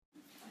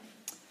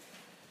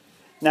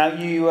Now,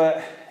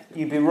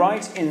 you'd be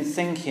right in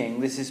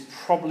thinking this is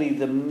probably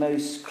the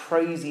most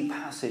crazy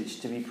passage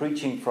to be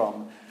preaching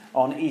from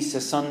on Easter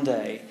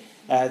Sunday.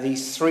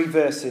 These 3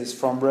 verses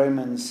from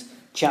Romans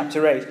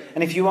chapter 8.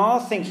 And if you are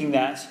thinking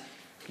that,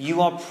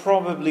 you are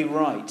probably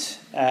right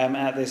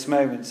at this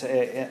moment.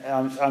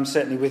 I'm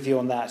certainly with you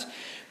on that.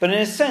 But in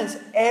a sense,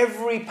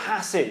 every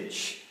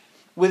passage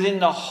within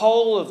the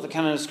whole of the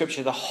canon of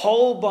Scripture, the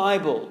whole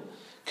Bible,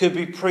 could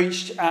be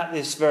preached at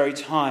this very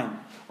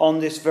time, on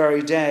this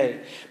very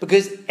day.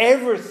 Because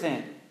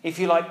everything, if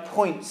you like,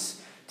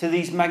 points to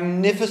these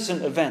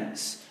magnificent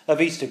events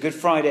of Easter, Good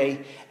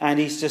Friday and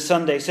Easter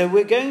Sunday. So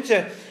we're going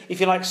to,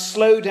 if you like,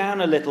 slow down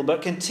a little,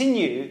 but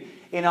continue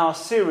in our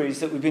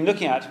series that we've been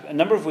looking at a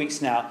number of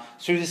weeks now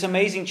through this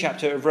amazing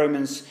chapter of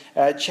Romans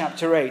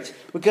chapter 8.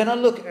 We're going to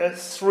look at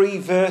 3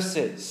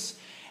 verses.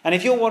 And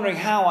if you're wondering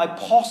how I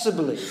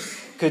possibly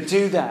could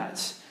do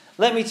that,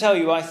 let me tell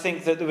you, I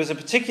think that there was a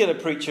particular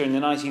preacher in the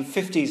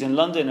 1950s in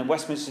London and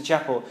Westminster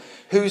Chapel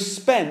who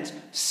spent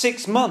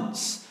 6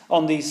 months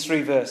on these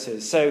 3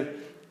 verses. So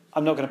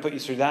I'm not going to put you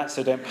through that,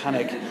 so don't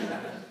panic.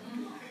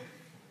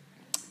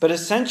 But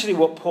essentially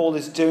what Paul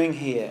is doing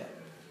here,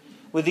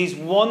 with these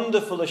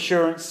wonderful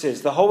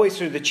assurances the whole way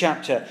through the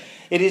chapter,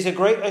 it is a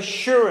great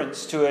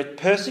assurance to a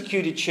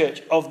persecuted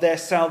church of their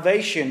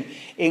salvation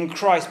in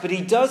Christ. But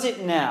he does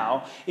it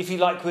now, if you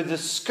like, with the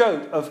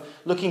scope of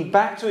looking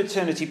back to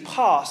eternity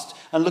past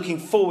and looking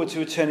forward to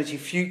eternity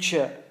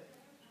future.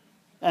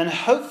 And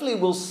hopefully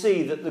we'll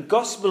see that the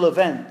gospel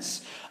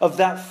events of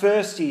that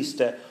first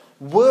Easter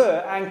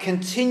were and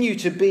continue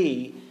to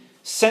be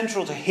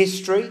central to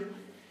history,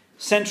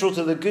 central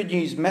to the good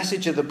news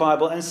message of the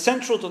Bible, and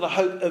central to the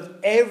hope of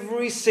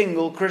every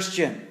single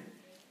Christian,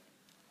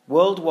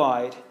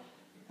 worldwide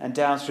and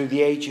down through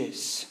the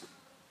ages.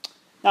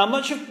 Now,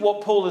 much of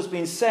what Paul has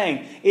been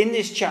saying in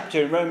this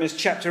chapter, in Romans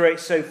chapter 8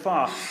 so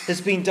far,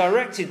 has been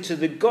directed to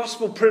the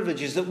gospel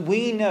privileges that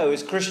we know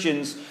as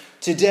Christians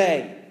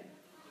today,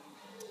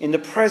 in the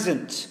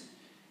present.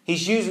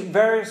 He's used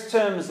various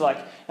terms like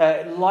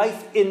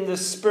life in the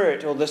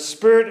Spirit, or the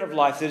Spirit of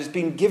life that has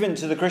been given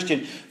to the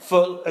Christian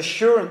for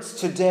assurance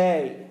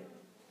today.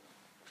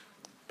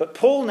 But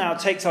Paul now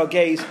takes our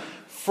gaze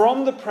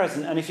from the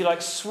present and, if you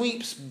like,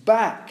 sweeps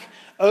back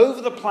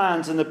over the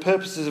plans and the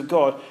purposes of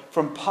God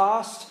from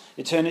past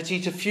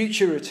eternity to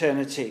future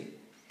eternity.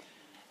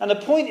 And the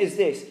point is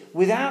this: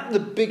 without the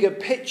bigger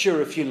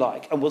picture, if you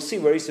like, and we'll see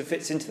where Easter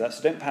fits into that,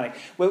 so don't panic.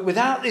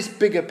 Without this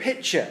bigger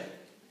picture,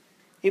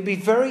 it'd be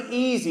very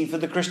easy for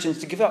the Christians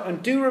to give up.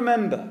 And do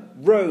remember,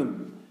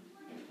 Rome,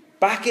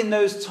 back in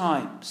those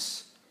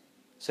times,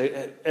 so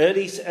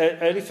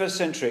early first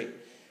century,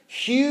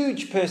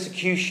 huge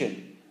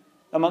persecution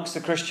amongst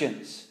the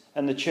Christians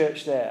and the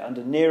church there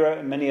under Nero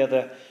and many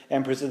other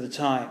emperors of the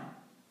time.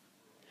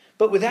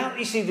 But without,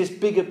 you see, this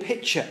bigger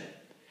picture,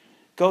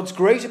 God's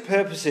greater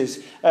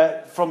purposes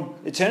from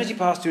eternity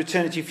past to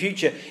eternity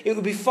future, it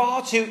would be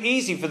far too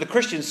easy for the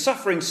Christians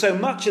suffering so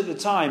much at the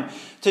time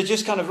to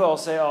just kind of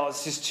say,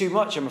 this is too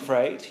much, I'm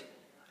afraid.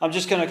 I'm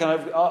just going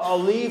to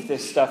I'll leave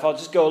this stuff. I'll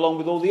just go along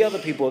with all the other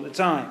people at the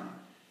time,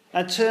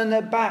 and turn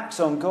their backs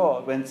on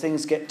God when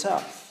things get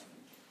tough.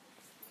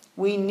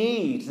 We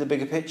need the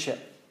bigger picture.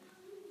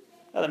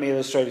 Now, let me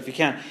illustrate if you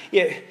can.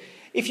 Yeah.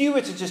 If you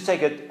were to just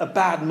take a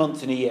bad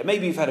month in a year,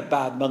 maybe you've had a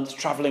bad month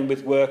travelling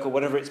with work or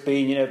whatever it's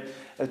been,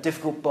 a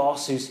difficult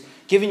boss who's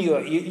given you,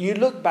 you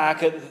look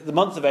back at the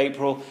month of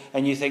April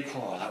and you think,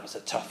 that was a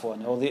tough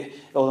one. Or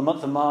the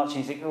month of March and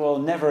you think,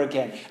 never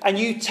again. And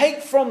you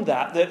take from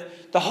that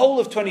the whole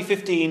of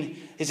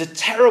 2015 is a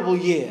terrible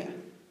year.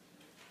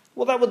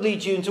 Well, that would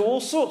lead you into all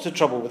sorts of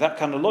trouble with that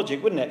kind of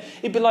logic, wouldn't it?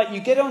 It'd be like you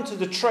get onto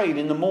the train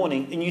in the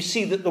morning and you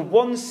see that the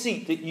one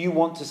seat that you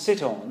want to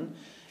sit on,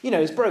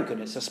 is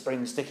broken. It's a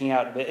spring sticking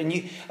out of it. And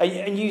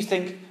you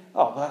think,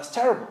 that's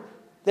terrible.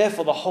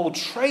 Therefore, the whole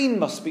train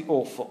must be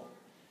awful.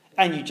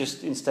 And you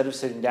just, instead of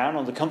sitting down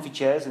on the comfy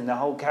chairs in the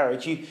whole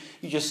carriage, you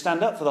just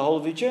stand up for the whole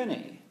of your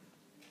journey.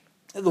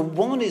 The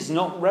one is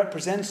not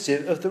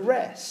representative of the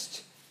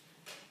rest.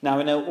 Now,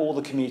 I know all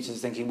the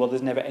commuters thinking,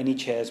 there's never any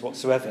chairs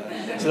whatsoever.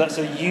 So that's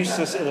a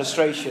useless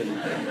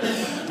illustration.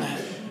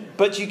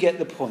 But you get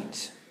the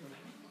point.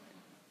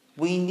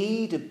 We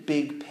need a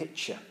big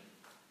picture.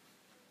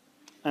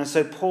 And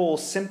so Paul,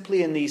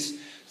 simply in these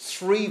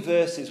 3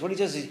 verses, what he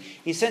does is,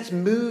 he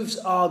essentially moves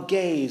our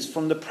gaze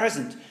from the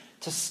present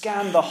to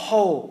scan the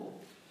whole.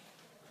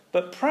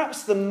 But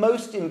perhaps the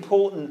most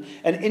important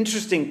and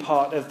interesting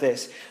part of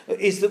this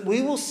is that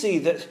we will see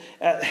that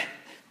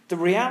the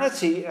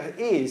reality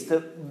is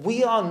that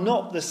we are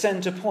not the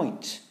centre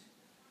point.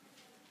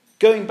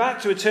 Going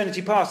back to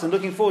eternity past and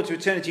looking forward to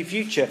eternity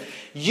future,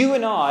 you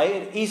and I,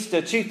 at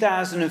Easter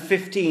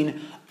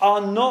 2015, are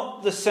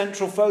not the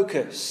central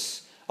focus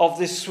of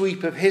this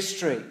sweep of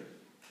history.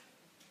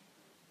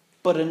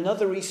 But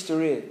another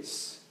Easter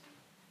is,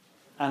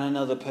 and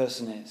another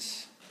person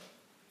is.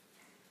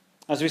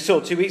 As we saw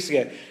 2 weeks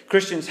ago,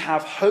 Christians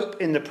have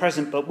hope in the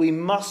present, but we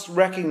must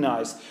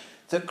recognise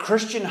that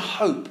Christian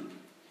hope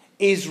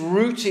is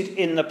rooted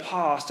in the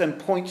past and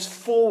points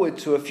forward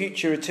to a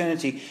future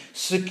eternity,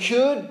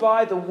 secured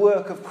by the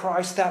work of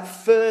Christ that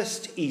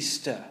first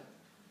Easter,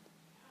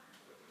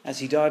 as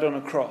he died on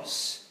a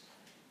cross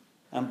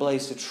and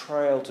blazed a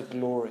trail to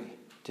glory,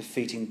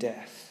 defeating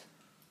death.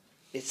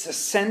 It's the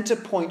center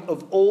point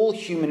of all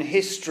human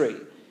history.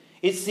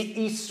 It's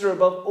the Easter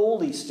above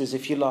all Easters,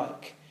 if you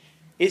like.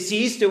 It's the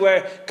Easter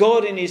where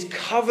God in his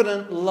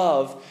covenant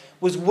love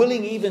was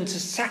willing even to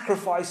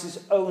sacrifice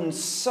his own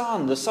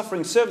son, the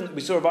suffering servant that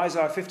we saw of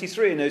Isaiah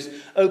 53 in those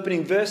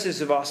opening verses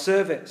of our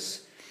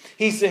service.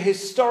 He's the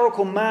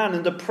historical man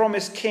and the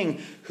promised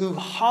king who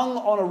hung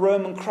on a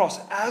Roman cross,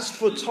 as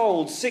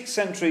foretold 6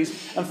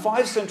 centuries and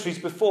 5 centuries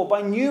before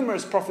by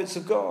numerous prophets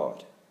of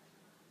God.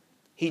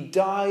 He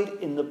died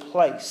in the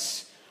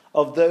place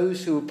of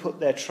those who would put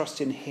their trust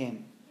in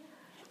him.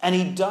 And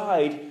he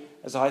died,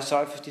 as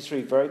Isaiah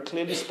 53 very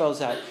clearly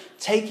spells out,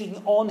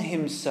 taking on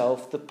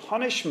himself the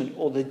punishment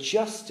or the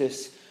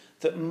justice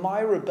that my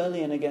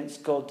rebellion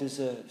against God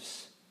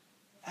deserves,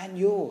 and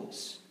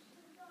yours.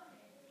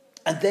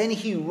 And then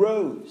he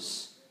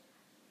rose,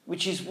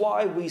 which is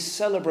why we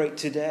celebrate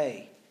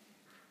today,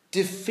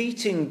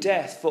 defeating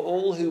death for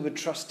all who would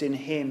trust in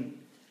him.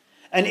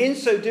 And in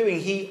so doing,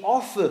 he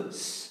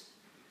offers,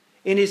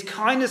 in his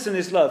kindness and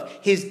his love,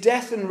 his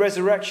death and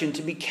resurrection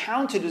to be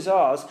counted as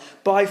ours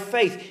by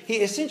faith.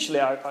 He essentially,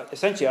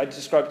 I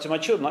describe it to my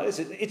children like this: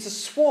 it's a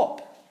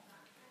swap.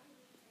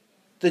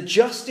 The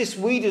justice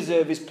we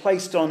deserve is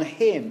placed on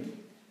him,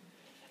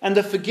 and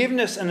the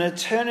forgiveness and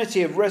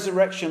eternity of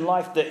resurrection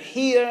life that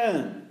he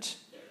earned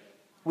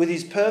with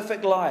his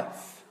perfect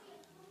life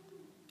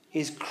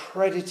is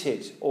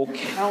credited or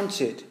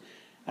counted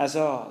as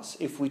ours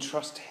if we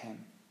trust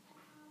him.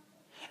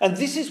 And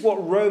this is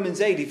what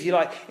Romans 8, if you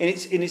like, in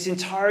its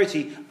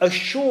entirety,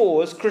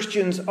 assures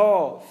Christians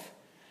of.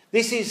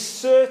 This is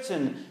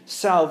certain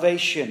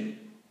salvation.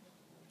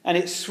 And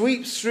it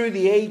sweeps through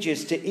the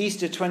ages to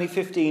Easter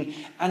 2015,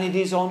 and it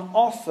is on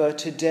offer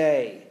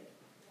today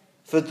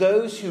for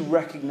those who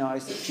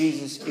recognize that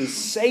Jesus is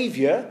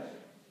Saviour,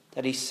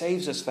 that he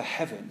saves us for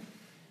heaven,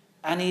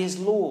 and he is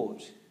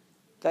Lord,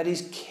 that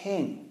is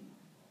King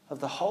of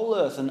the whole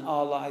earth and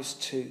our lives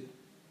too.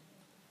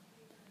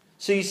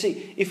 So you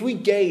see, if we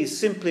gaze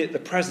simply at the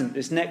present,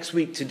 this next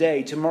week,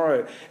 today,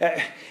 tomorrow,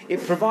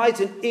 it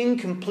provides an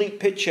incomplete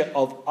picture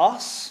of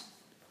us.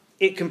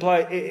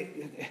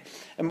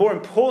 And more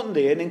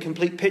importantly, an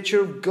incomplete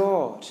picture of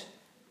God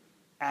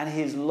and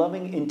his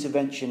loving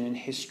intervention in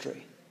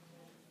history.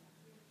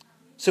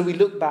 So we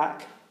look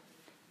back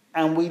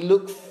and we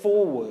look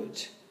forward,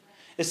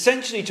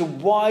 essentially to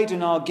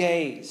widen our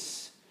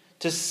gaze,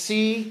 to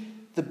see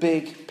the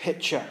big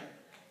picture.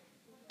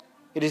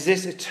 It is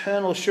this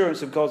eternal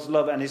assurance of God's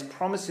love and his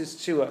promises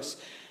to us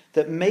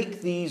that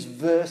make these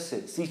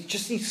verses,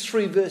 these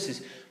 3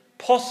 verses,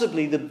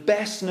 possibly the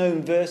best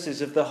known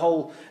verses of the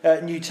whole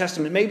New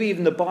Testament, maybe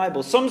even the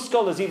Bible. Some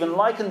scholars even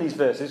liken these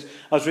verses,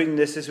 I was reading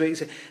this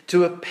week,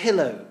 to a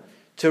pillow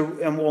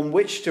on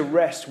which to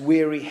rest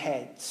weary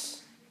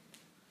heads.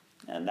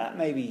 And that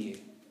may be you,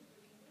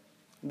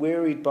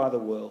 wearied by the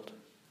world.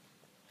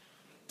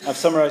 I've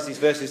summarized these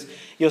verses,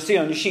 you'll see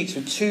on your sheets,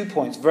 from 2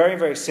 points, very,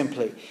 very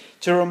simply,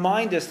 to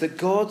remind us that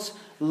God's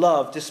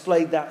love,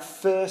 displayed that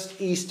first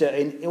Easter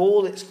in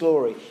all its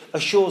glory,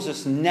 assures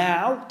us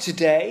now,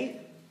 today,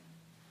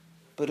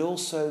 but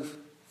also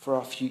for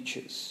our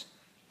futures.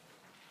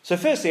 So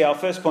firstly, our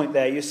first point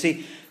there, you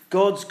see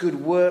God's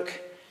good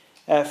work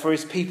for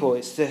his people.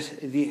 It's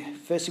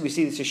firstly we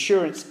see this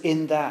assurance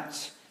in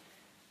that,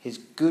 his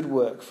good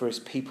work for his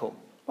people.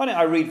 Why don't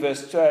I read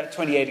verse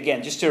 28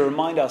 again, just to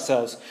remind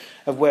ourselves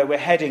of where we're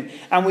heading.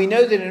 And we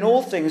know that in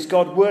all things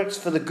God works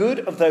for the good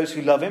of those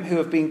who love him, who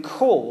have been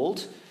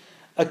called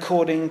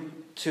according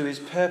to his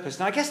purpose.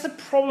 Now, I guess the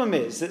problem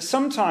is that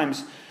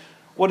sometimes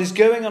what is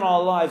going on in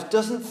our lives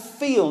doesn't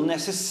feel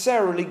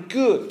necessarily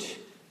good.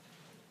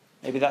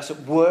 Maybe that's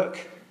at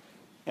work,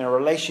 in a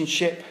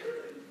relationship.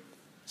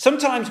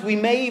 Sometimes we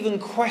may even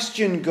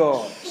question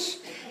God,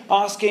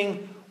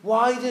 asking,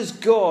 why does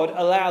God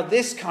allow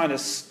this kind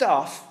of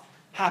stuff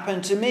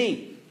happen to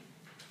me?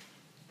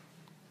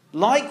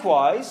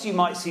 Likewise, you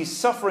might see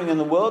suffering in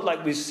the world,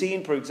 like we've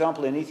seen, for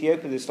example, in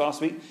Ethiopia this last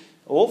week,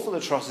 awful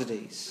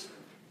atrocities.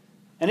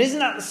 And isn't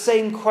that the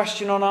same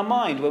question on our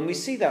mind when we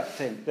see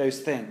those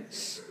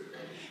things?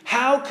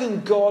 How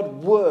can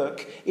God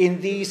work in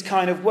these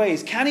kind of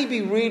ways? Can he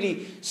be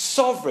really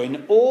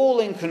sovereign, all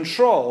in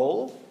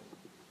control,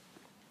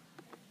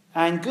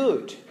 and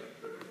good,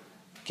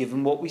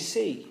 given what we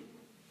see?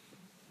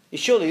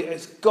 Surely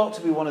it's got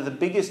to be one of the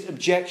biggest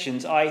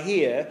objections I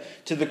hear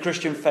to the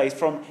Christian faith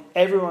from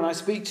everyone I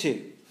speak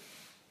to.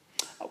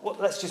 Well,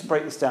 let's just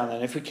break this down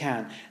then, if we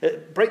can.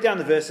 Break down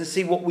the verse and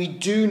see what we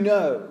do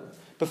know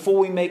before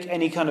we make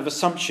any kind of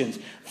assumptions.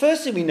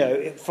 Firstly, we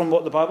know, from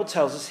what the Bible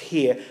tells us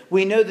here,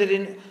 we know that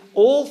in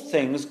all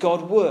things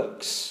God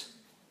works.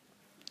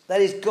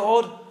 That is,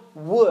 God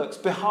works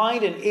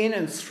behind and in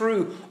and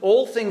through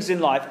all things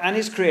in life and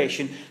his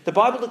creation. The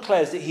Bible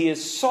declares that he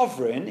is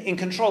sovereign, in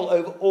control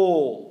over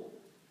all.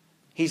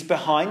 He's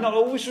behind, not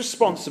always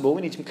responsible,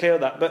 we need to be clear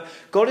on that, but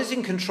God is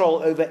in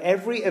control over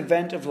every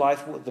event of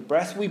life, the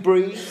breath we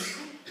breathe,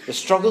 the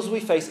struggles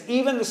we face,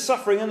 even the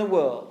suffering in the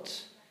world.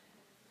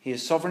 He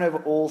is sovereign over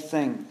all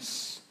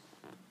things.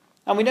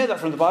 And we know that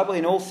from the Bible,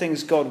 in all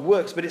things God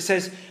works, but it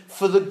says,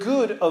 for the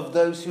good of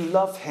those who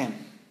love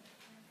him.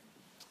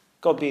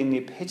 God being the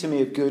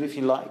epitome of good, if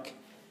you like,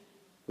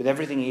 with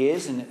everything he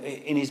is, and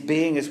in his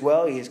being as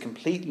well, he is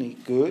completely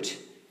good.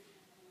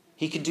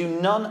 He can do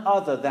none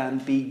other than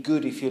be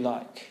good, if you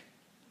like.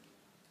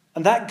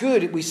 And that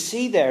good we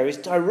see there is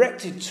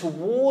directed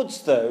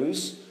towards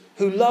those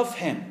who love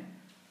him.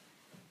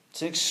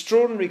 It's an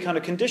extraordinary kind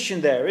of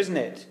condition there, isn't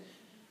it?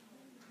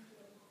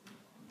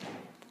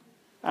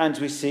 And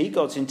we see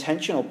God's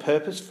intentional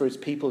purpose for his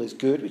people is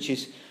good, which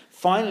is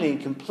finally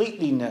and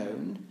completely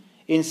known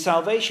in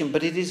salvation.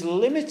 But it is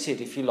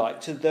limited, if you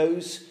like, to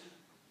those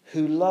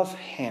who love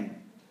him,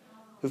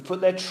 who've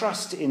put their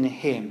trust in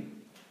him.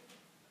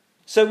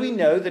 So we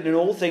know that in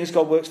all things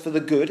God works for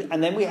the good,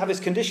 and then we have his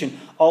condition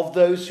of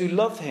those who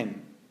love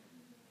him.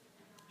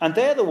 And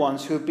they're the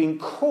ones who have been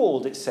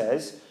called, it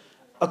says,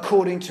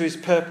 according to his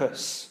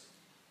purpose.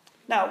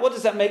 Now, what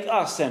does that make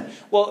us then?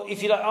 Well,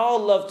 if you like, our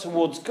love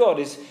towards God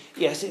is,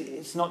 yes,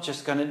 it's not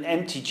just kind of an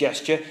empty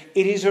gesture.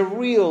 It is a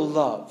real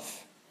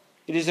love.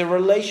 It is a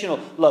relational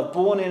love,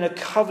 born in a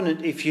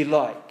covenant, if you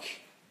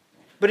like.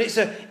 But in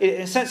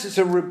a sense, it's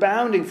a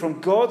rebounding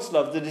from God's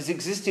love that has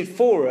existed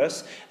for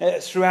us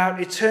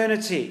throughout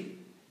eternity.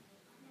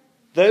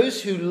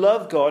 Those who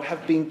love God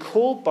have been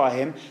called by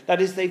him.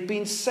 That is, they've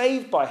been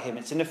saved by him.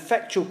 It's an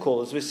effectual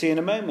call, as we'll see in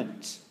a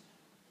moment.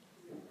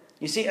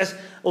 You see,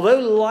 although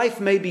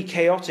life may be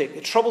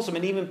chaotic, troublesome,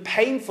 and even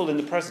painful in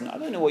the present, I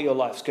don't know what your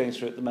life's going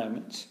through at the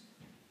moment.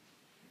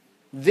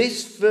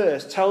 This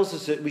verse tells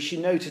us that we should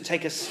know to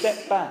take a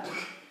step back.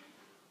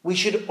 We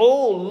should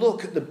all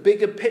look at the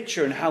bigger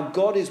picture and how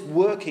God is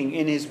working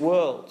in his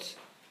world.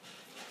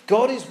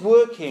 God is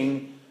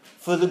working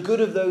for the good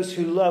of those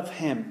who love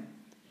him.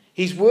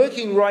 He's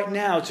working right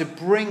now to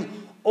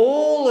bring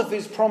all of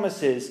his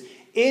promises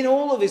in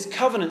all of his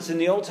covenants in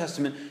the Old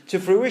Testament to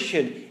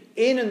fruition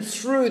in and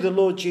through the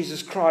Lord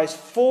Jesus Christ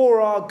for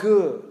our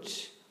good.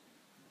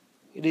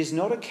 It is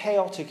not a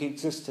chaotic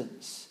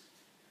existence.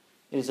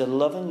 It is a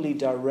lovingly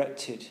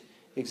directed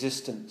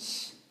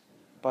existence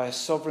by a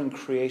sovereign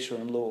creator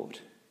and Lord.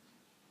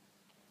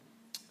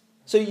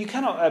 So you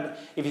cannot,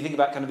 if you think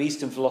about kind of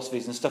Eastern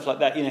philosophies and stuff like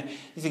that,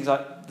 things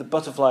like the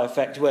butterfly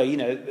effect where,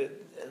 a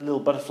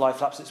little butterfly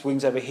flaps its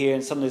wings over here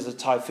and suddenly there's a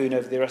typhoon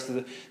over the rest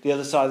of the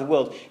other side of the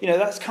world.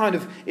 That's kind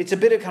of, it's a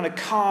bit of kind of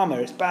karma,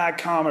 it's bad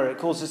karma, it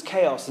causes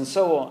chaos and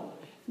so on.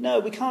 No,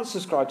 we can't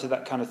subscribe to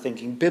that kind of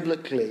thinking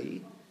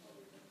biblically.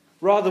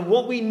 Rather,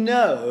 what we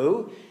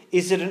know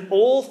is that in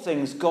all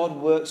things God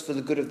works for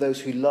the good of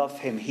those who love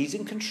him. He's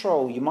in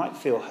control. You might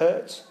feel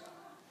hurt.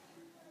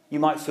 You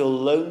might feel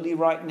lonely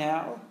right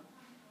now.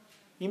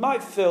 You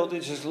might feel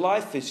that just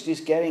life is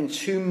just getting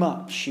too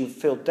much. You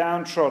feel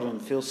downtrodden,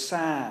 feel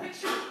sad.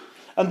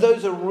 And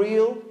those are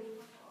real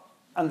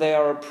and they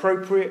are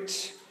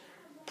appropriate,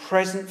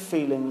 present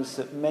feelings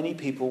that many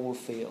people will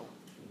feel.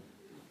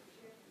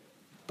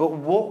 But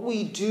what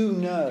we do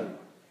know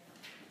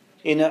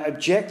in an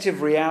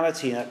objective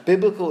reality, in a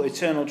biblical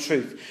eternal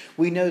truth,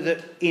 we know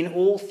that in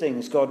all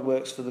things God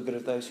works for the good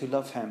of those who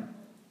love him.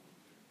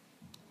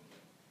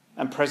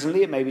 And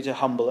presently it may be to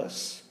humble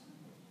us.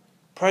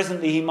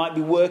 Presently he might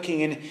be working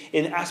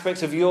in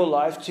aspects of your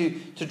life to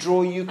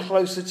draw you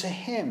closer to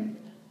him.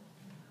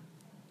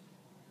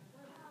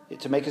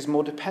 To make us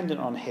more dependent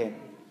on him.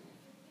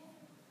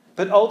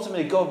 But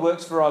ultimately God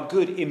works for our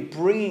good in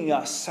bringing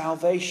us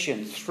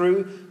salvation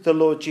through the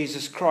Lord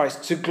Jesus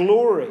Christ to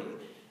glory,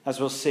 as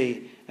we'll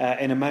see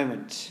in a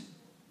moment.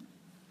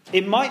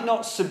 It might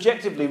not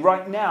subjectively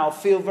right now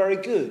feel very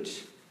good.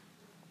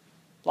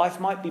 Life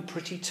might be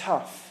pretty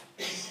tough.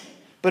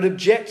 But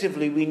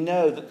objectively we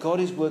know that God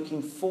is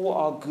working for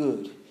our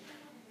good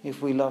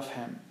if we love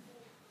him.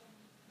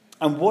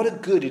 And what a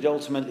good it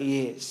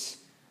ultimately is.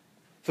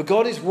 For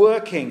God is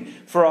working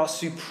for our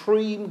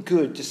supreme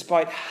good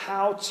despite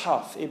how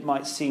tough it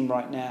might seem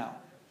right now.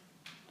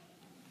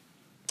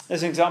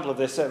 There's an example of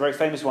this, a very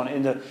famous one,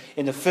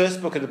 in the first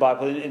book of the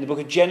Bible, in the book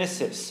of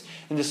Genesis.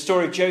 In the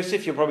story of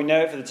Joseph, you'll probably know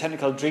it for the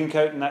Technicolor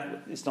Dreamcoat, and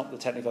that it's not the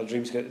Technicolor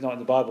Dreamcoat, it's not in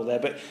the Bible there,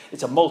 but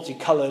it's a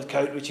multicoloured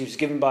coat which he was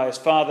given by his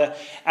father.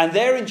 And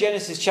there in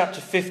Genesis chapter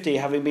 50,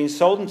 having been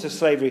sold into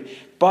slavery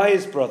by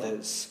his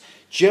brothers,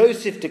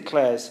 Joseph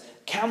declares,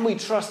 "Can we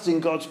trust in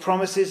God's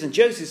promises?" And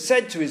Joseph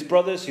said to his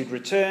brothers who'd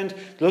returned,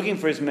 looking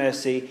for his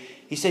mercy,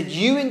 he said,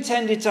 "You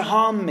intended to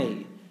harm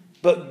me,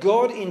 but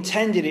God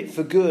intended it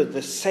for good,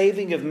 the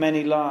saving of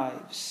many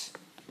lives."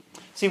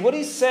 See, what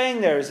he's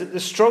saying there is that the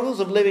struggles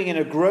of living in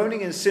a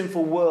groaning and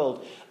sinful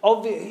world,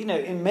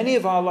 in many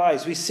of our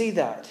lives, we see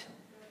that.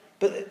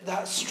 But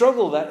that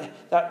struggle,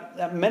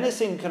 that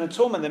menacing kind of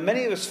torment that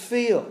many of us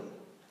feel,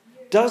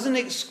 doesn't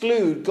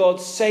exclude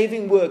God's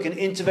saving work and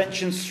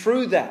intervention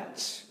through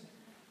that,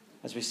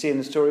 as we see in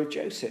the story of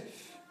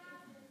Joseph.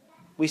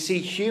 We see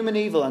human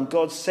evil and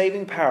God's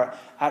saving power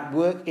at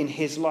work in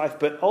his life.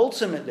 But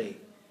ultimately,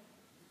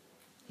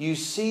 you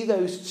see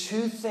those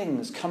two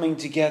things coming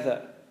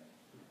together.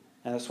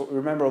 And that's what we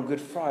remember on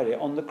Good Friday,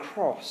 on the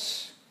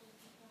cross.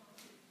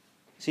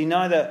 See,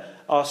 neither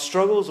our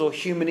struggles or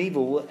human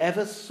evil will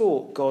ever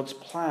thwart God's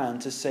plan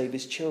to save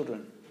his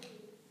children.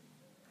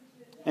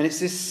 And it's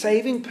this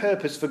saving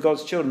purpose for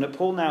God's children that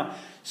Paul now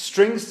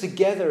strings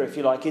together, if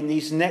you like, in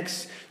these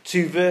next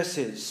two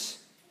verses.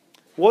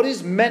 What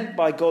is meant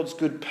by God's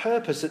good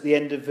purpose at the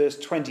end of verse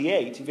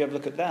 28, if you have a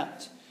look at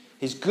that?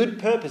 His good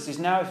purpose is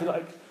now, if you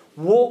like,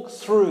 walked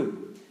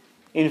through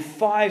in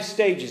 5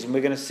 stages, and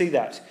we're going to see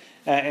that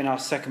in our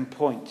second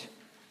point.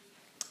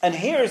 And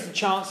here is the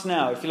chance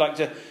now, if you like,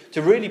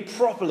 to really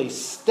properly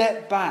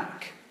step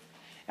back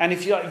and,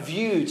 if you like,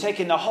 view,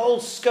 taking the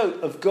whole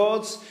scope of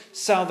God's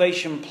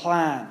salvation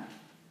plan.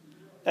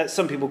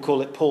 Some people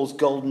call it Paul's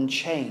golden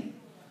chain.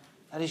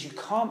 That is, you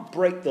can't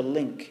break the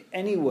link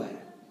anywhere.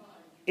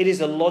 It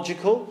is a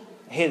logical,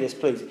 hear this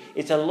please,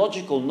 it's a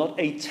logical, not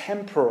a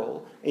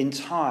temporal in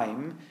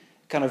time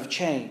kind of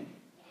chain.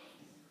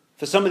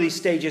 For some of these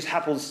stages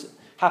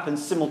happen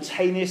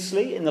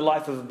simultaneously in the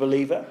life of a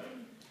believer.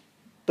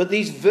 But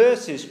these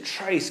verses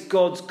trace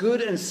God's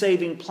good and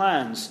saving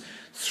plans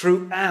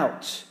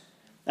throughout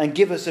and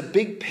give us a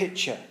big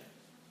picture,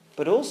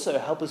 but also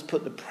help us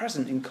put the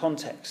present in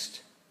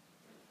context.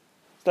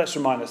 Let's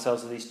remind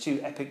ourselves of these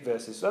 2 epic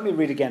verses. Let me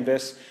read again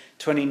verse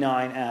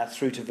 29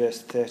 through to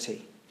verse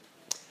 30.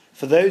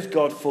 For those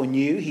God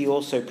foreknew, he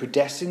also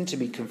predestined to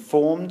be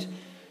conformed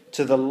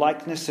to the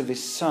likeness of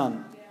his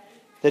Son,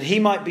 that he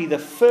might be the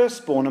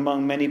firstborn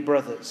among many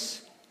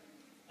brothers.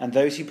 And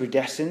those he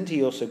predestined,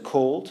 he also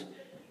called.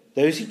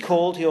 Those he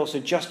called, he also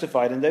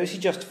justified. And those he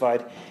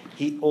justified,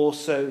 he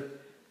also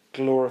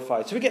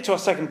glorified. So we get to our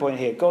second point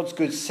here. God's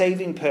good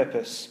saving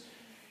purpose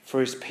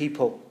for his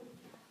people.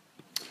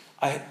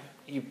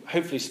 You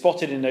hopefully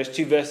spotted in those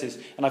 2 verses,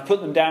 and I've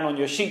put them down on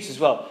your sheets as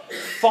well.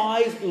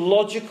 5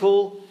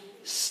 logical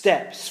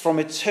steps from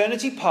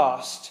eternity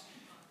past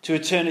to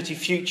eternity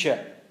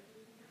future.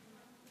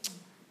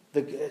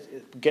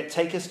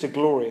 Take us to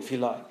glory, if you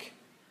like.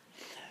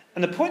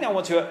 And the point I'm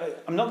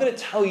not going to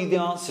tell you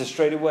the answer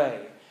straight away,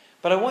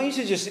 but I want you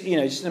to just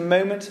in a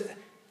moment,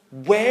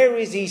 where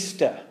is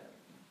Easter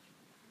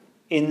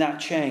in that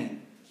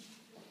chain?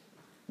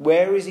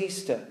 Where is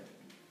Easter?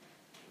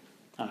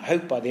 I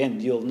hope by the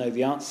end you'll know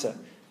the answer.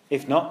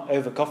 If not,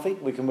 over coffee,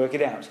 we can work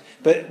it out.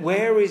 But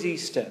where is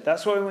Easter?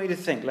 That's what I want you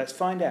to think. Let's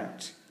find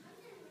out.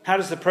 How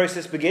does the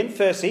process begin?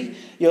 Firstly,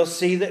 you'll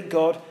see that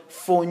God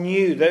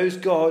foreknew. Those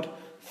God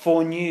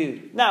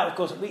foreknew. Now, of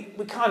course, we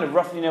kind of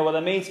roughly know what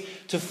that means.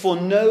 To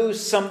foreknow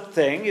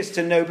something is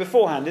to know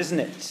beforehand, isn't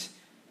it?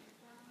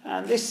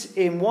 And this,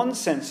 in one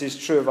sense, is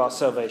true of our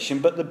salvation.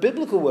 But the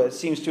biblical word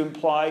seems to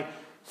imply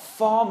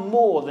far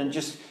more than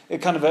just a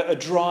kind of a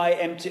dry,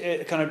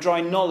 empty, kind of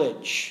dry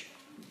knowledge.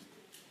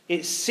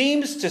 It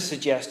seems to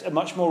suggest a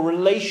much more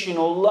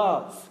relational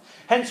love.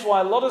 Hence why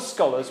a lot of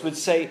scholars would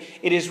say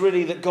it is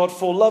really that God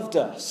foreloved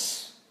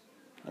us.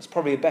 That's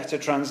probably a better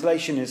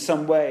translation in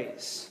some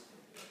ways.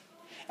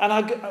 And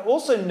I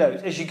also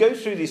note, as you go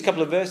through these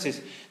couple of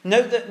verses,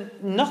 note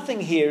that nothing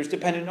here is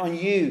dependent on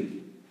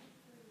you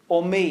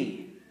or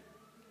me.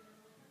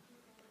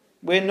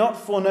 We're not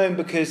foreknown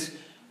because,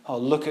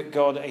 look at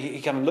God. He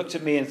kind of looked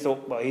at me and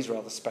thought, well, he's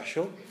rather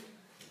special.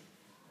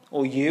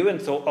 Or you and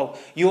thought,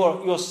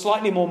 you're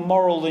slightly more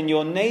moral than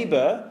your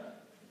neighbour,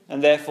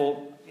 and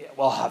therefore,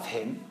 I'll have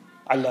him.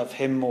 I love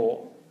him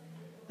more.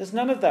 There's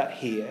none of that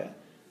here.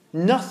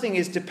 Nothing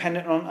is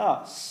dependent on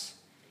us.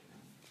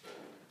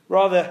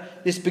 Rather,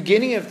 this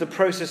beginning of the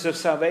process of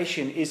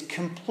salvation is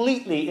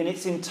completely, in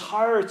its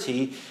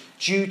entirety,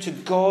 due to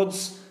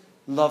God's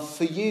love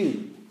for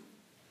you.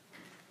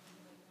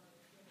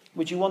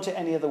 Would you want it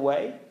any other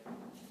way?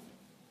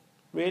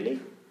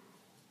 Really?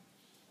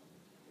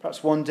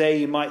 Perhaps one day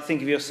you might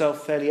think of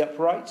yourself fairly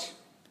upright.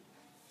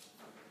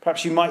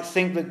 Perhaps you might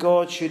think that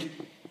God should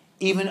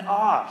even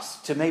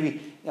ask to maybe,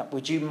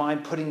 would you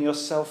mind putting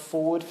yourself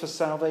forward for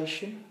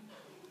salvation?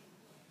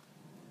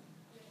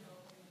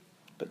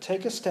 But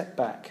take a step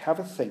back, have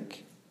a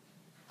think.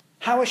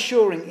 How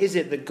assuring is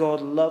it that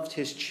God loved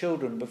his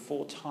children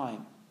before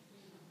time?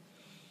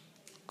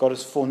 God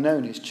has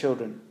foreknown his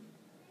children.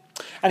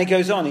 And he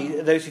goes on,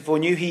 those who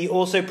foreknew, he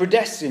also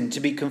predestined to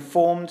be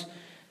conformed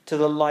to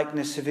the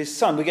likeness of his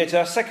Son. We go to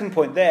our second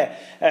point there.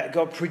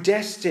 God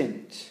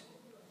predestined.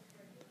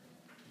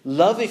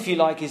 Love, if you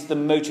like, is the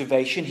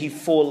motivation. He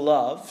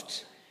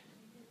foreloved.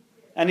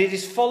 And it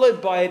is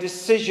followed by a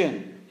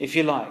decision, if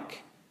you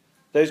like.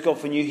 Those God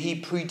foreknew, he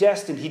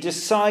predestined. He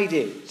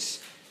decided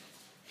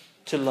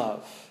to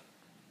love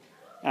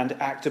and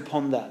act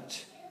upon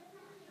that.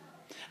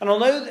 And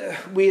although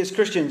we as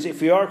Christians,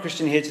 if we are a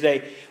Christian here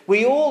today,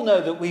 we all know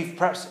that we've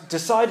perhaps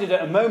decided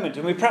at a moment,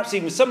 and we perhaps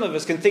even some of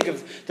us can think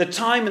of the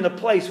time and the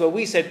place where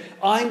we said,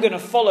 I'm going to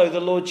follow the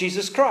Lord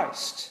Jesus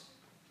Christ.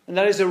 And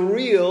that is a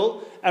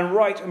real and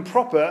right and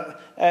proper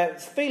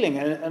feeling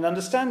and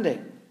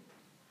understanding.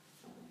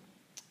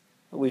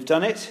 We've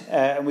done it,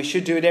 and we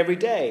should do it every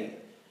day.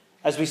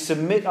 As we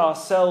submit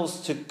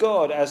ourselves to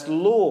God as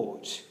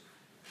Lord,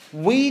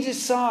 we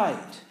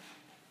decide.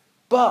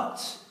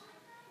 But,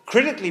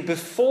 critically,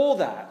 before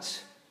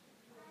that,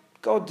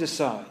 God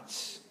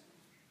decides.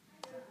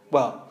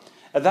 Well,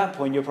 at that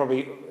point, you're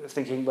probably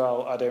thinking,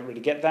 well, I don't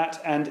really get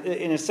that. And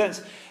in a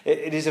sense,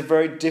 it is a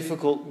very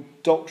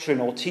difficult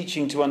doctrine or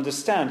teaching to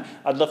understand.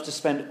 I'd love to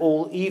spend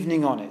all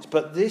evening on it.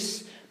 But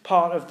this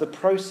part of the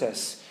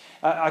process,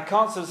 I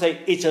can't sort of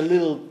say it's a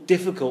little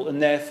difficult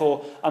and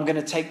therefore I'm going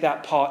to take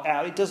that part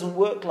out. It doesn't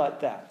work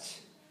like that.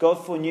 God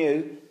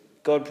foreknew,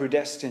 God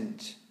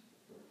predestined.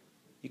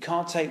 You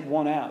can't take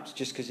one out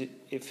just because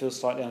it feels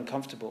slightly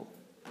uncomfortable.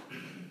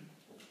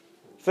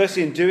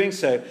 Firstly, in doing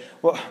so,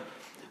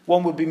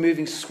 one would be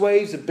moving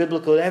swathes of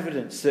biblical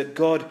evidence that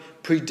God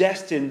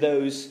predestined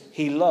those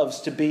he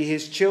loves to be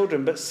his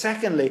children. But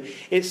secondly,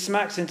 it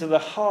smacks into the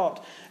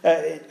heart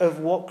of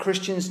what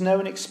Christians know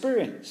and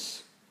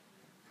experience.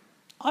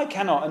 I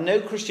cannot, and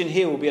no Christian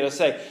here will be able to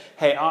say,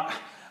 hey,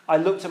 I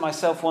looked at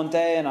myself one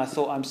day and I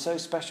thought, I'm so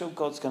special,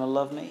 God's going to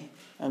love me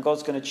and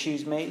God's going to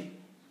choose me.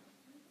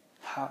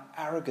 How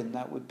arrogant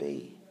that would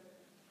be.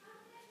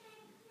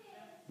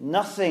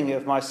 Nothing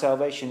of my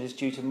salvation is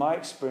due to my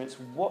experience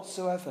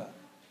whatsoever.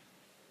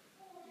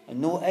 And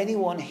nor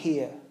anyone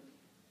here.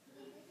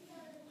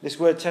 This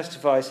word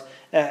testifies,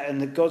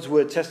 and God's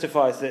word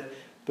testifies that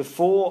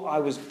before I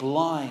was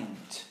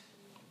blind,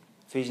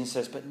 Ephesians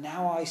says, but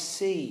now I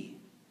see.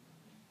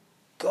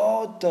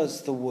 God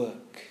does the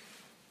work.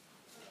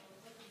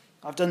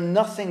 I've done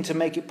nothing to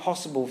make it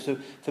possible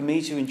for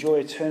me to enjoy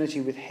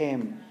eternity with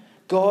him.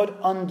 God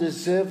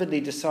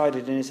undeservedly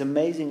decided in his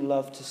amazing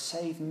love to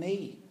save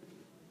me.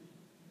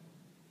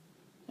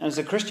 And as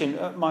a Christian,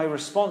 my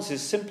response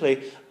is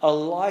simply a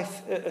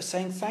life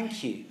saying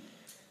thank you.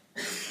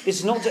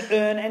 It's not to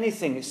earn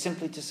anything. It's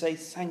simply to say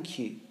thank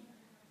you.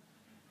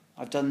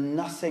 I've done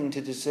nothing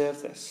to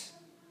deserve this.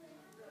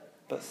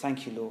 But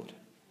thank you, Lord.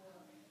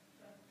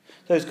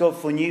 Those God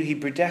foreknew, he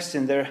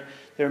predestined. There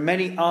are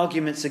many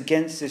arguments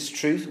against this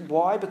truth.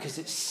 Why? Because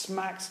it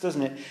smacks,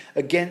 doesn't it,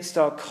 against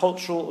our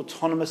cultural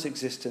autonomous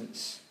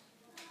existence.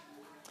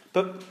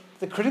 But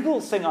the critical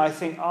thing I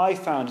think I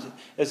found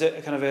as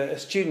a kind of a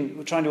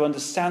student trying to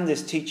understand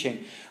this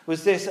teaching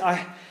was this.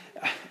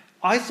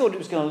 I thought it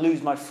was going to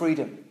lose my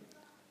freedom.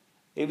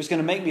 It was going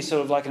to make me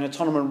sort of like an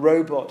autonomous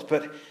robot,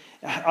 but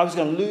I was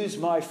going to lose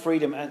my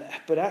freedom.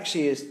 But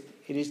actually it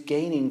is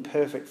gaining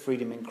perfect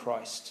freedom in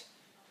Christ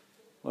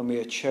when we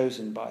are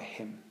chosen by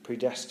him,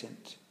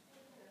 predestined.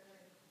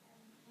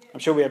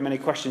 I'm sure we have many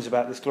questions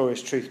about this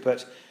glorious truth,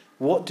 but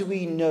what do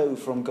we know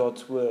from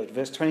God's word?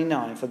 Verse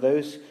 29, for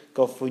those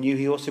God foreknew,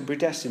 he also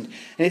predestined.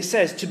 And it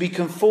says, to be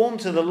conformed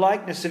to the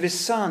likeness of his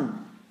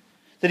Son,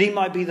 that he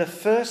might be the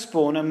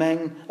firstborn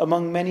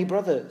among many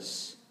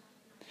brothers.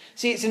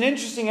 See, it's an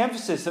interesting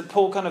emphasis that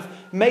Paul kind of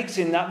makes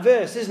in that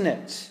verse, isn't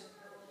it?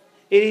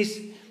 It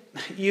is,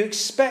 you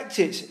expect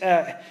it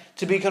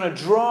to be kind of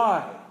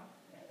dry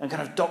and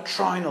kind of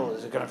doctrinal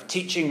as a kind of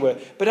teaching word.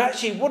 But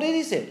actually, what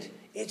is it?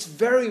 It's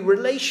very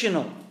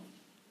relational.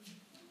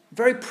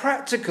 Very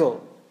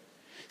practical.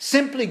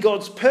 Simply,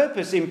 God's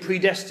purpose in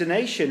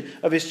predestination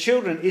of his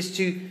children is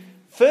to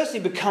firstly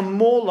become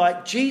more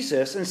like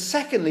Jesus, and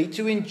secondly,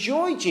 to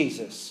enjoy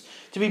Jesus,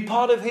 to be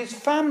part of his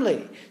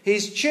family,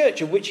 his church,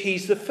 of which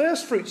he's the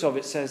first fruits of,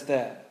 it says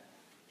there.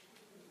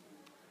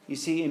 You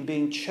see, in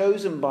being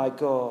chosen by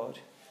God,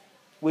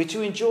 we're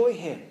to enjoy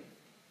him,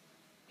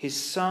 his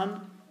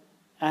Son,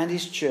 and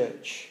his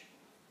church.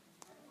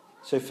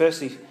 So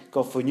firstly,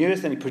 God foreknew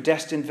us, then he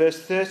predestined,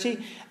 verse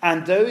 30.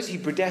 And those he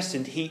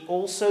predestined, he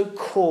also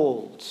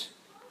called.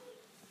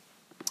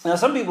 Now,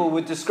 some people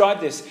would describe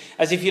this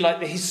as, if you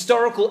like, the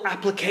historical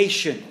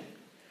application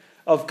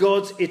of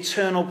God's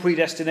eternal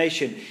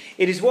predestination.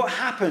 It is what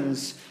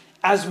happens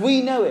as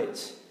we know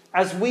it,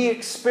 as we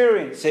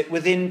experience it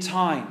within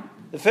time.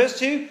 The first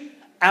two,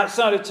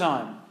 outside of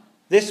time.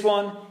 This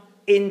one,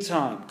 in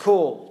time,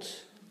 called.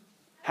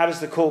 How does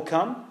the call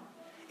come?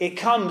 It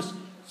comes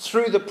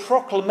through the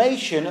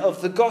proclamation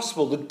of the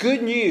gospel, the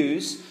good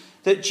news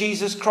that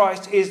Jesus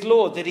Christ is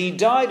Lord, that he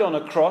died on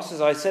a cross, as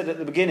I said at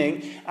the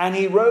beginning, and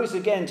he rose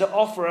again to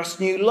offer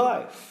us new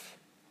life.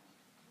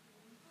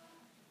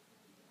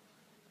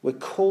 We're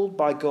called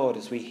by God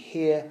as we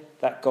hear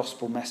that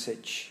gospel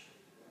message.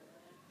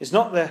 It's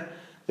not the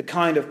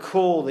kind of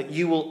call that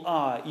you or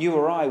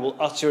I will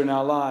utter in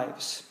our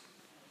lives.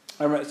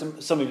 I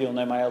remember some of you will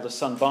know my eldest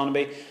son,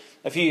 Barnaby.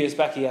 A few years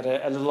back, he had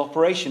a little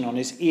operation on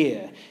his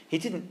ear. He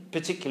didn't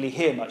particularly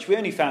hear much. We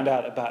only found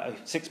out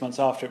about 6 months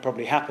after it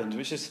probably happened,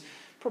 which is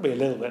probably a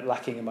little bit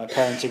lacking in my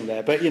parenting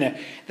there. But,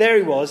 there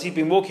he was. He'd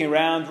been walking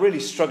around, really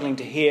struggling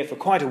to hear for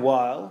quite a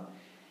while.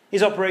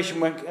 His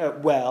operation went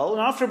well,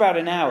 and after about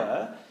an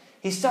hour,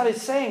 he started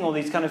saying all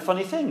these kind of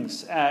funny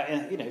things.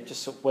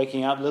 Just sort of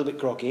waking up a little bit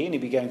groggy, and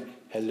he'd be going,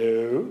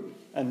 hello,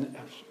 and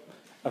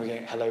I'd be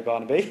going, hello,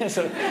 Barnaby,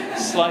 sort of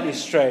slightly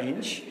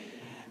strange.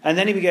 And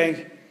then he'd be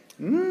going,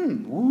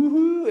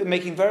 woohoo, and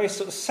making various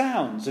sort of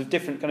sounds of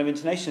different kind of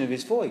intonation of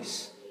his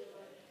voice.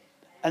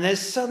 And then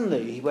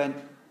suddenly he went,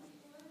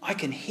 I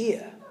can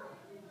hear.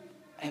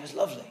 And it was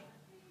lovely.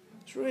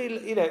 It's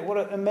really,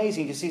 what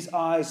amazing, because his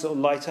eyes sort of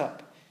light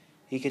up.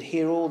 He could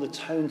hear all the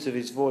tones of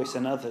his voice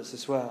and others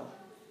as well.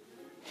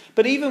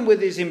 But even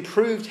with his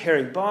improved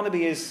hearing,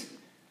 Barnaby is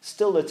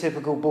still a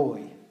typical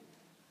boy.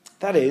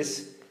 That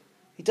is,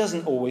 he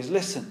doesn't always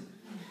listen.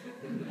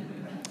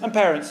 And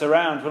parents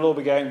around will all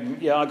be going,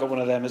 yeah, I got one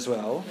of them as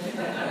well.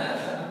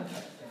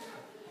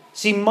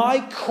 See, my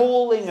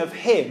calling of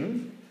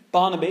him,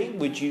 Barnaby,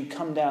 would you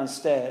come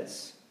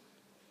downstairs?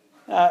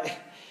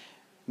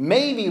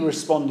 Maybe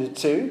responded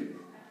to,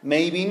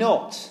 maybe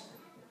not.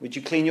 Would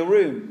you clean your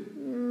room?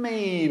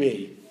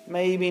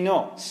 Maybe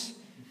not.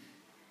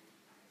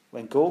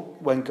 When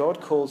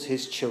God calls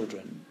his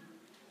children,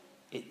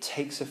 it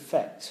takes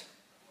effect.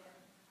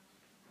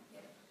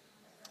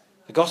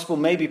 The gospel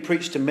may be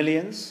preached to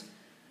millions,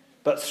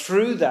 but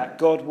through that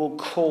God will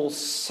call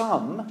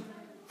some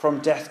from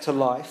death to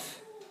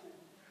life.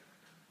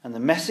 And the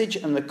message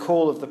and the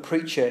call of the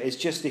preacher is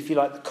just, if you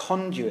like, the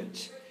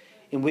conduit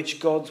in which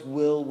God's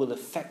will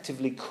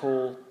effectively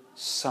call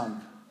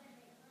some.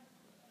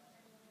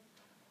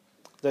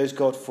 Those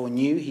God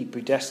foreknew, he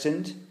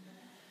predestined.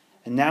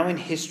 And now in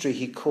history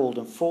he called.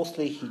 And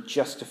fourthly, he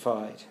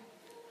justified.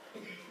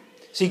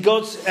 See,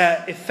 God's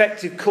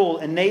effective call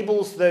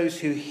enables those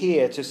who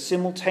hear to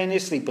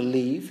simultaneously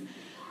believe,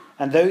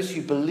 and those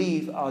who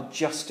believe are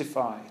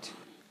justified.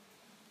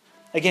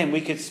 Again,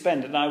 we could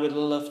spend, and I would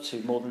love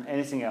to, more than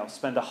anything else,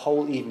 spend a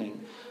whole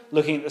evening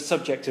looking at the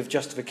subject of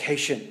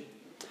justification.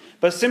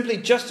 But simply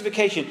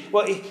justification,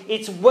 well,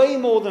 it's way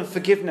more than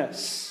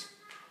forgiveness,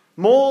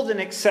 more than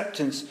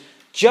acceptance.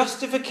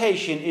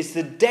 Justification is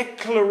the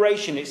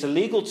declaration, it's a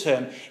legal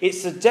term,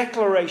 it's the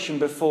declaration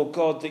before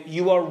God that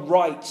you are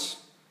right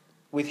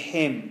with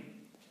him.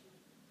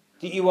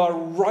 That you are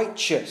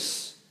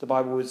righteous, the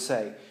Bible would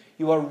say.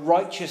 You are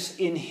righteous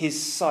in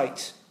his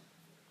sight.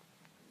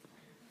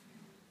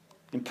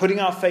 In putting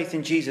our faith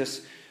in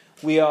Jesus,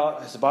 we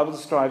are, as the Bible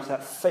describes,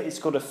 it's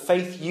called a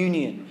faith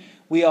union.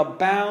 We are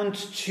bound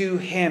to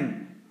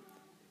him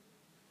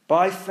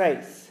by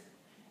faith.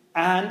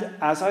 And,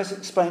 as I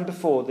explained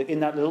before, that in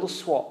that little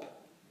swap,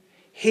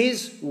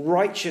 his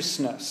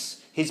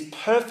righteousness, his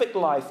perfect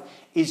life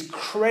is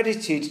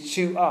credited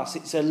to us.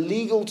 It's a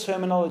legal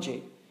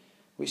terminology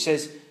which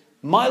says,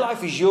 my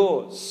life is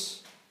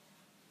yours.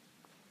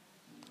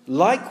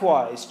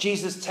 Likewise,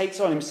 Jesus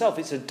takes on himself.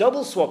 It's a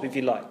double swap, if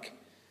you like.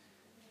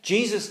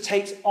 Jesus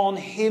takes on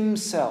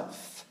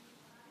himself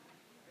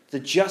the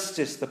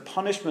justice, the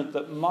punishment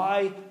that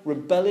my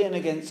rebellion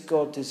against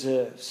God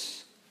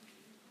deserves.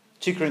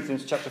 2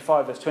 Corinthians chapter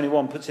 5, verse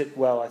 21 puts it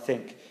well, I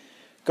think.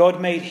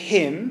 God made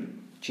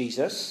him,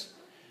 Jesus,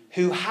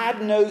 who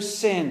had no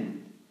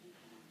sin,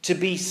 to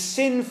be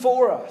sin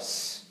for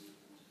us,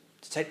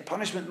 to take the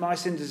punishment my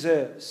sin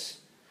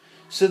deserves,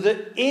 so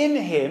that in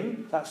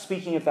him, that's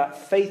speaking of that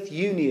faith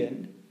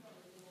union,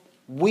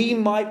 we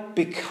might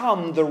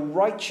become the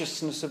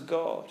righteousness of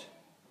God.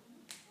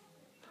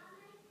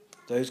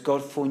 Those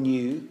God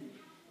foreknew,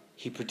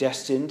 he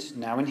predestined.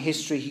 Now in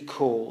history he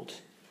called.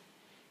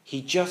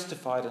 He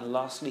justified, and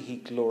lastly he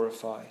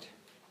glorified.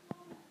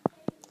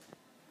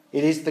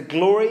 It is the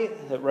glory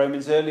that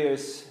Romans earlier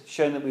has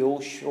shown that we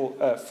all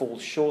fall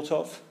short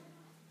of.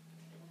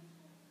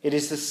 It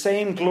is the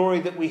same glory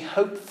that we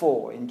hope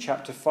for in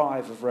chapter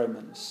 5 of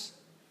Romans.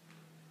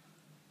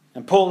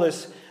 And Paul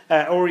has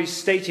already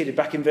stated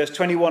back in verse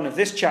 21 of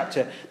this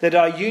chapter that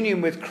our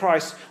union with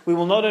Christ, we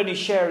will not only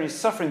share in his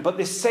suffering, but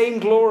this same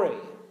glory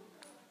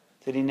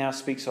that he now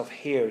speaks of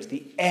here is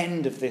the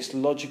end of this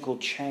logical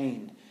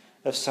chain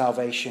of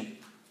salvation.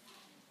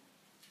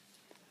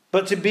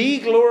 But to be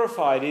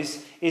glorified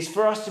is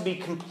for us to be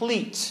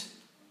complete.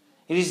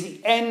 It is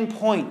the end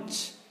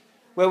point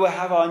where we'll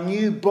have our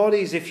new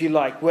bodies, if you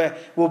like, where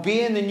we'll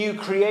be in the new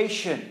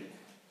creation,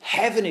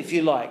 heaven, if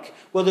you like,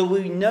 where there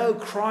will be no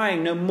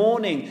crying, no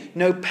mourning,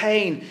 no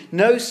pain,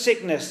 no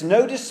sickness,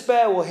 no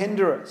despair will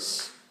hinder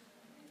us.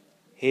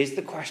 Here's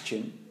the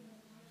question.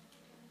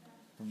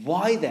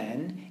 Why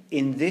then,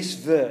 in this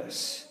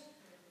verse,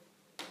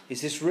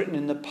 is this written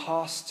in the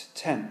past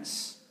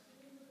tense?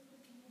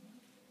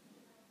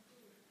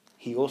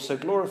 He also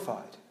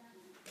glorified.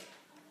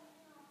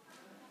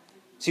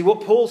 See,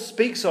 what Paul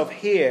speaks of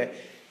here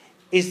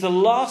is the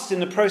last in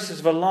the process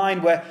of a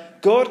line where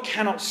God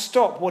cannot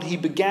stop what he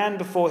began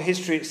before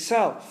history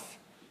itself.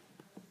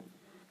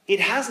 It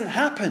hasn't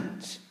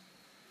happened.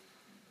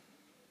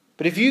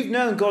 But if you've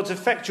known God's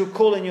effectual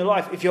call in your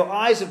life, if your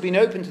eyes have been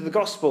opened to the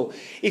gospel,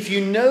 if you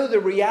know the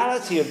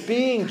reality of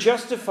being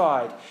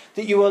justified,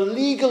 that you are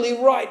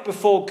legally right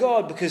before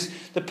God because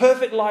the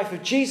perfect life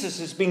of Jesus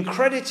has been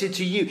credited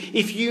to you,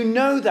 if you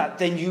know that,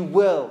 then you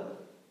will,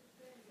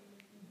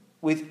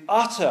 with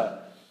utter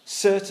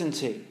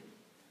certainty,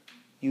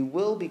 you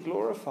will be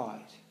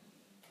glorified.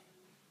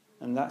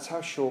 And that's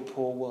how sure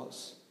Paul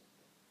was.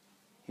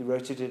 He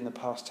wrote it in the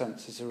past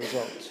tense as a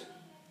result.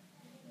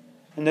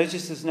 And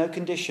notice there's no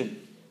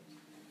condition.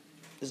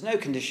 There's no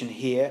condition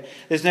here.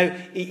 There's no,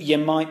 you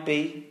might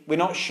be. We're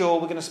not sure.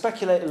 We're going to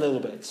speculate a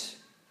little bit.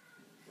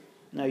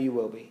 No, you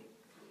will be.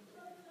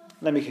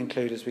 Let me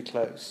conclude as we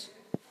close.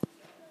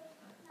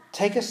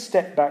 Take a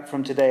step back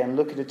from today and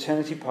look at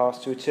eternity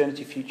past to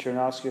eternity future and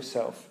ask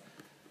yourself,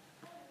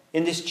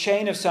 in this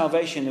chain of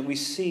salvation that we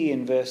see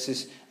in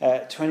verses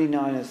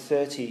 29 and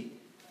 30,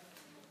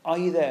 are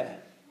you there?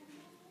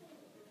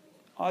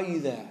 Are you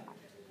there?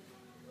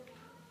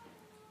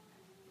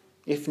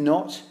 If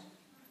not,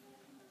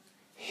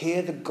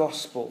 hear the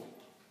gospel,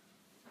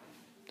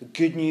 the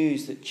good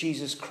news that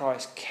Jesus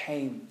Christ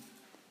came.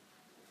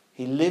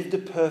 He lived a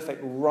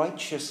perfect,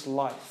 righteous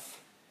life.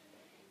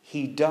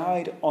 He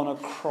died on a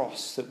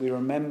cross that we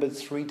remembered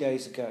 3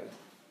 days ago,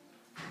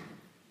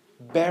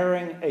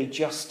 bearing a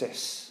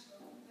justice,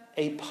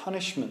 a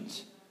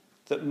punishment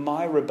that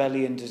my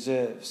rebellion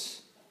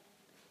deserves.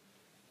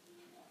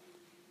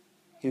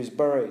 He was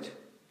buried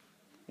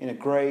in a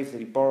grave that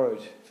he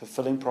borrowed,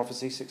 fulfilling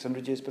prophecy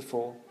 600 years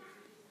before.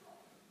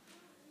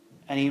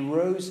 And he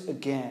rose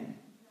again,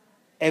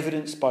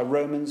 evidenced by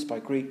Romans, by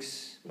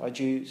Greeks, by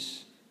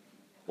Jews,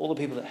 all the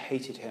people that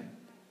hated him,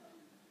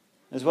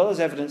 as well as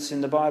evidence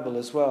in the Bible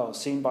as well,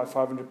 seen by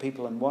 500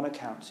 people in one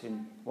account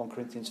in 1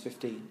 Corinthians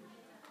 15.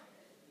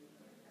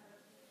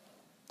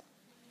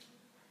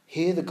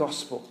 Hear the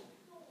gospel,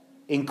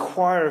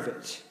 inquire of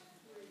it,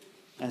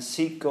 and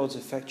seek God's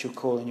effectual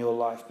call in your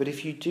life. But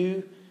if you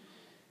do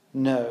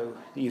know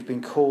that you've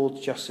been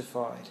called,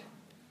 justified,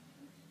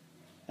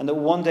 and that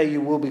one day you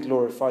will be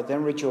glorified,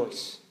 then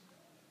rejoice.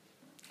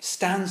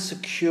 Stand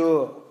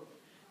secure,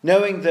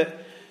 knowing that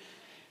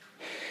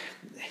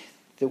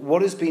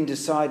what has been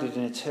decided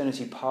in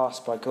eternity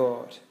past by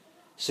God,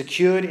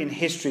 secured in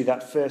history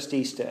that first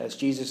Easter as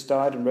Jesus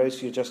died and rose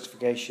for your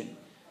justification,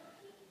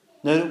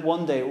 know that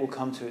one day it will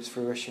come to its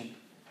fruition.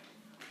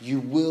 You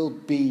will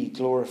be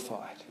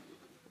glorified.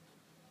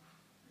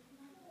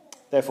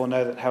 Therefore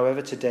know that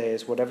however today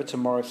is, whatever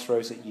tomorrow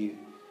throws at you,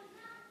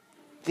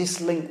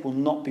 this link will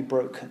not be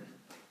broken.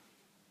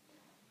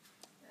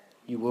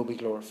 You will be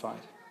glorified.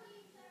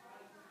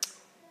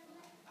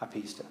 Happy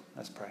Easter.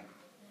 Let's pray.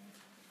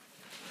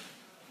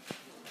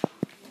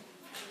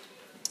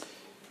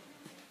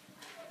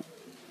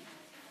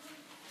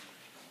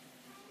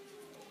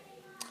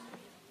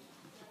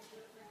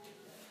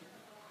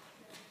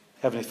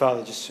 Heavenly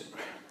Father, just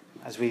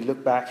as we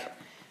look back,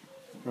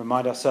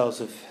 remind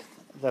ourselves of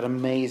that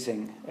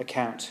amazing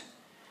account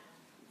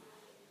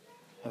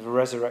of a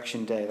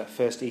resurrection day, that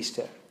first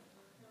Easter.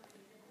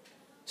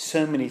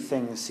 So many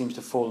things seem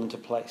to fall into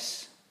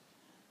place.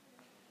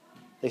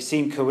 They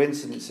seem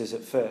coincidences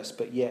at first,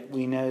 but yet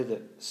we know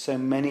that so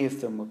many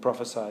of them were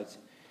prophesied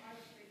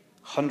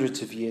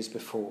hundreds of years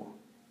before.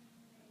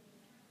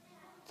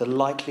 The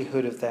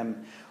likelihood of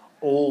them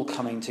all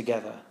coming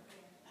together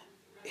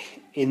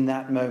in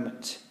that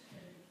moment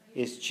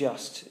is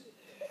just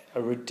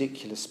a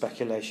ridiculous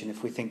speculation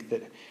if we think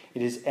that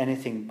it is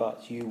anything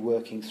but you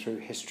working through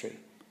history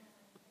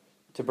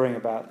to bring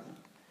about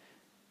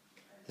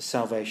the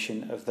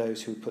salvation of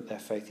those who put their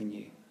faith in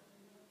you.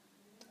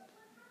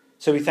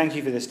 So we thank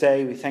you for this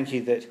day. We thank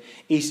you that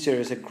Easter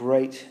is a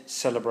great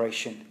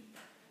celebration,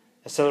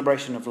 a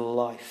celebration of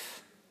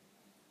life.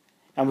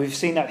 And we've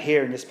seen that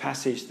here in this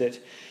passage, that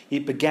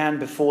it began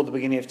before the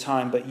beginning of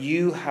time, but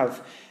you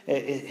have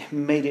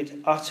made it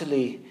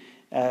utterly,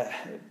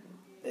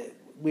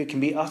 we can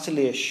be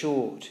utterly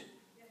assured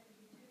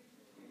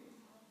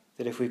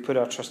that if we put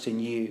our trust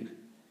in you,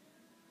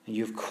 and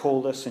you've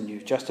called us and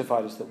you've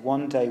justified us, that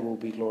one day we'll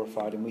be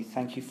glorified, and we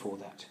thank you for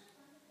that.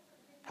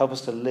 Help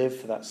us to live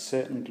for that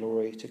certain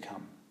glory to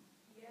come.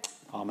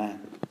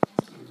 Amen.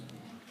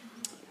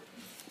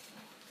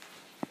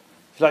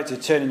 If you'd like to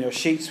turn in your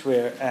sheets,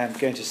 we're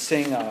going to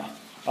sing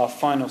our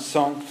final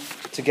song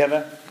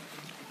together.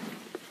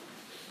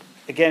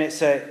 Again,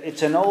 it's a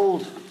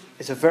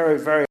very, very